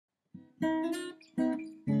In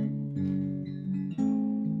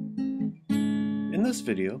this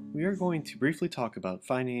video, we are going to briefly talk about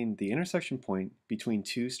finding the intersection point between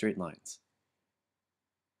two straight lines.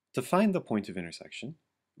 To find the point of intersection,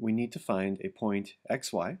 we need to find a point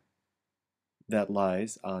xy that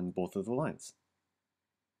lies on both of the lines.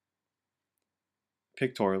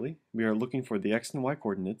 Pictorially, we are looking for the x and y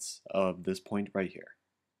coordinates of this point right here.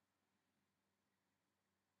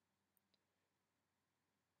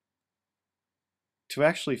 To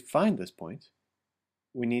actually find this point,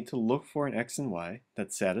 we need to look for an x and y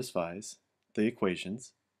that satisfies the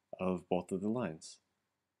equations of both of the lines.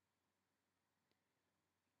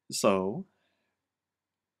 So,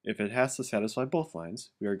 if it has to satisfy both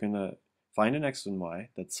lines, we are going to find an x and y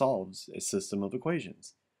that solves a system of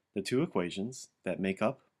equations, the two equations that make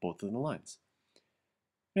up both of the lines.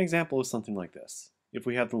 An example is something like this. If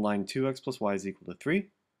we have the line 2x plus y is equal to 3,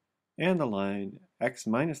 and the line x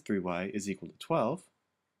minus 3y is equal to 12,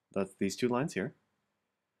 that's these two lines here,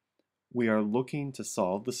 we are looking to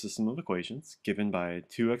solve the system of equations given by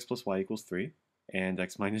 2x plus y equals 3 and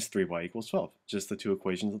x minus 3y equals 12, just the two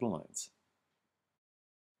equations of the lines.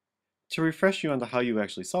 To refresh you on how you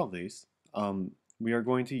actually solve these, we are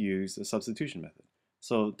going to use a substitution method.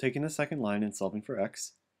 So taking the second line and solving for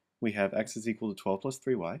x, we have x is equal to 12 plus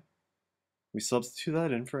 3y. We substitute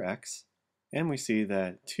that in for x, and we see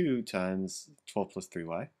that 2 times 12 plus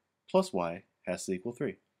 3y plus y has to equal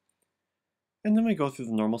 3. And then we go through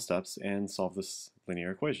the normal steps and solve this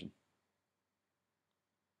linear equation.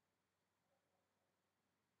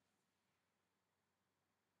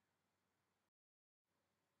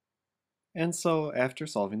 And so after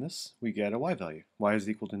solving this, we get a y value. Y is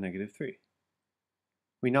equal to negative 3.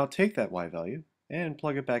 We now take that y value and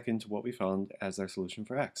plug it back into what we found as our solution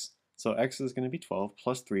for x. So x is going to be 12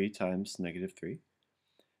 plus 3 times negative 3.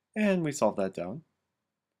 And we solve that down.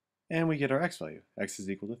 And we get our x value. X is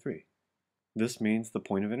equal to 3. This means the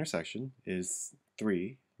point of intersection is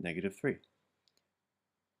 3, negative 3.